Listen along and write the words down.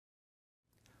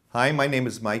Hi, my name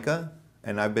is Micah,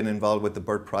 and I've been involved with the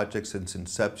BIRT project since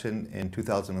inception in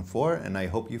 2004, and I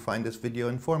hope you find this video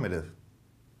informative.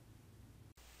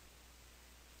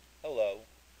 Hello.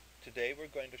 Today we're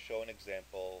going to show an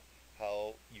example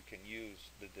how you can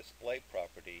use the display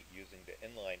property using the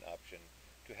inline option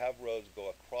to have rows go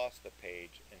across the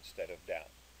page instead of down.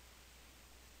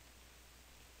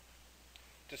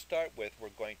 To start with, we're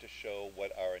going to show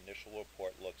what our initial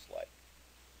report looks like.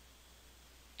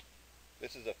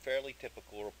 This is a fairly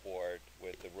typical report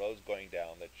with the rows going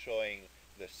down that's showing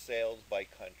the sales by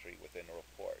country within a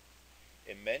report.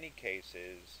 In many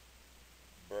cases,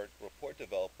 BIRT report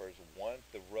developers want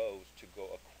the rows to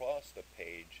go across the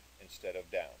page instead of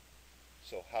down.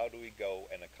 So how do we go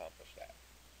and accomplish that?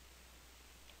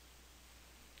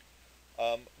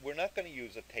 We're not going to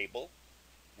use a table.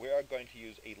 We are going to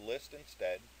use a list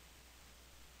instead.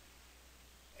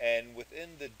 And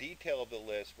within the detail of the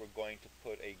list, we're going to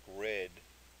put a grid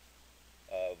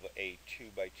of a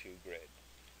 2x2 grid.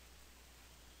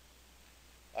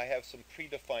 I have some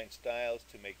predefined styles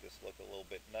to make this look a little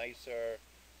bit nicer.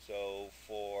 So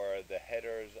for the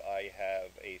headers, I have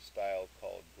a style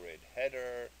called grid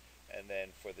header, and then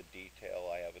for the detail,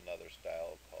 I have another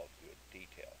style called grid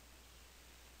detail.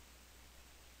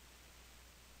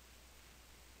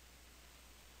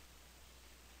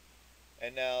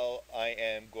 And now I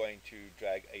am going to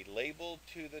drag a label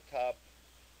to the top,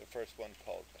 the first one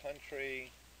called country,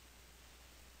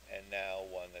 and now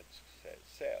one that says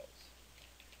sales.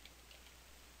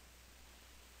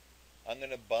 I'm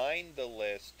going to bind the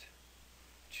list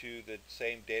to the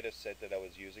same data set that I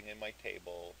was using in my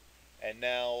table, and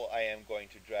now I am going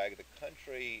to drag the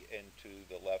country into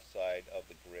the left side of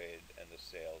the grid and the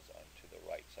sales onto the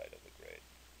right side of the grid.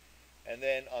 And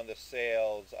then on the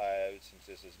sales, since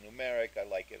this is numeric, I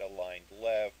like it aligned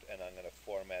left, and I'm going to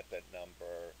format that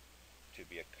number to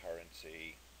be a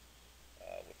currency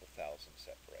with a 1000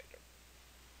 separator.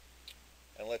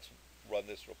 And let's run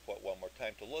this report one more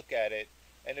time to look at it.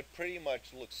 And it pretty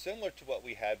much looks similar to what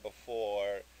we had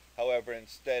before. However,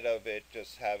 instead of it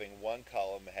just having one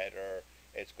column header,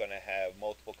 it's going to have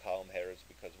multiple column headers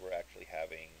because we're actually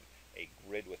having a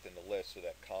grid within the list, so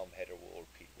that column header will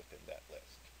repeat within that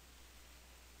list.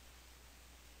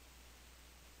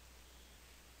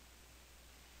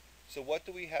 So what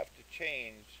do we have to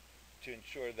change to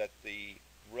ensure that the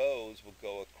rows will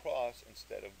go across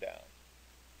instead of down?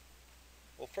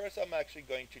 Well, first I'm actually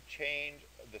going to change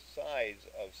the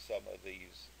size of some of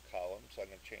these columns. So I'm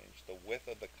going to change the width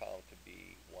of the column to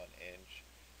be 1 inch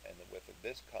and the width of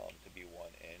this column to be 1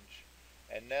 inch.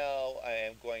 And now I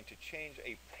am going to change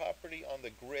a property on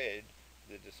the grid,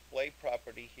 the display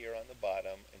property here on the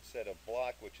bottom, instead of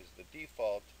block, which is the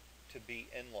default, to be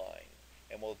inline.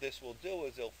 And what this will do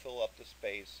is it'll fill up the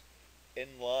space in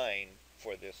line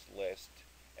for this list,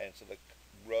 and so the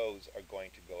rows are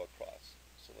going to go across.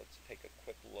 So let's take a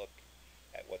quick look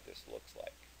at what this looks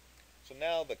like. So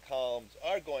now the columns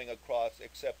are going across,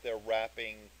 except they're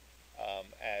wrapping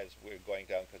as we're going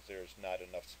down because there's not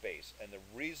enough space. And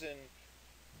the reason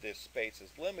this space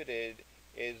is limited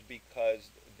is because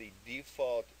the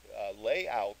default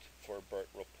layout for BIRT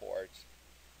reports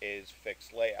is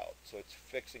fixed layout. So it's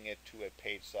fixing it to a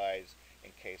page size in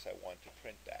case I want to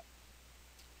print that.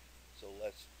 So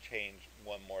let's change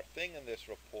one more thing in this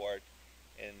report.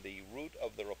 In the root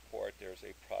of the report, there's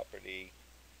a property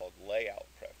called layout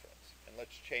preference. And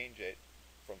let's change it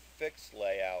from fixed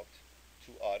layout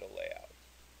to auto layout.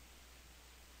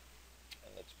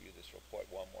 And let's view this report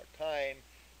one more time.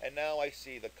 And now I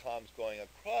see the columns going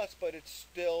across, but it's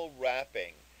still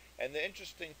wrapping. And the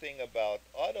interesting thing about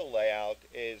auto layout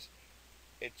is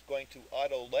it's going to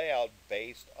auto layout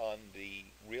based on the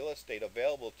real estate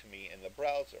available to me in the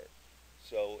browser.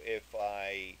 So if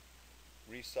I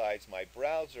resize my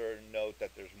browser, note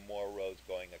that there's more rows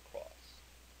going across.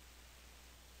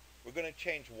 We're going to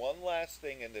change one last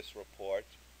thing in this report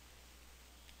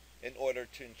in order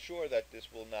to ensure that this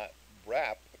will not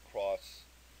wrap across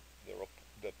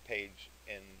the page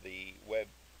in the web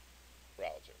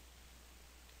browser.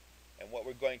 And what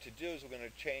we're going to do is we're going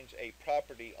to change a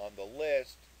property on the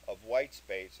list of white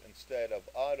space. Instead of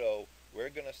auto,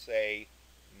 we're going to say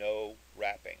no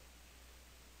wrapping.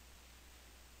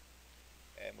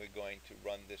 And we're going to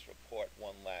run this report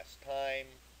one last time.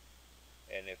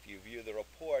 And if you view the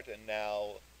report, and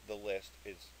now the list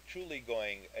is truly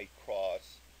going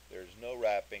across, there's no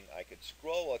wrapping. I could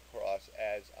scroll across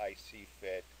as I see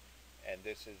fit, and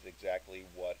this is exactly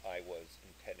what I was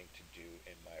intending to do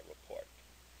in my report.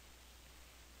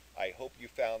 I hope you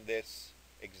found this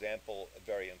example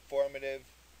very informative,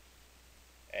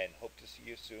 and hope to see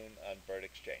you soon on BIRT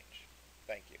Exchange.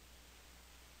 Thank you.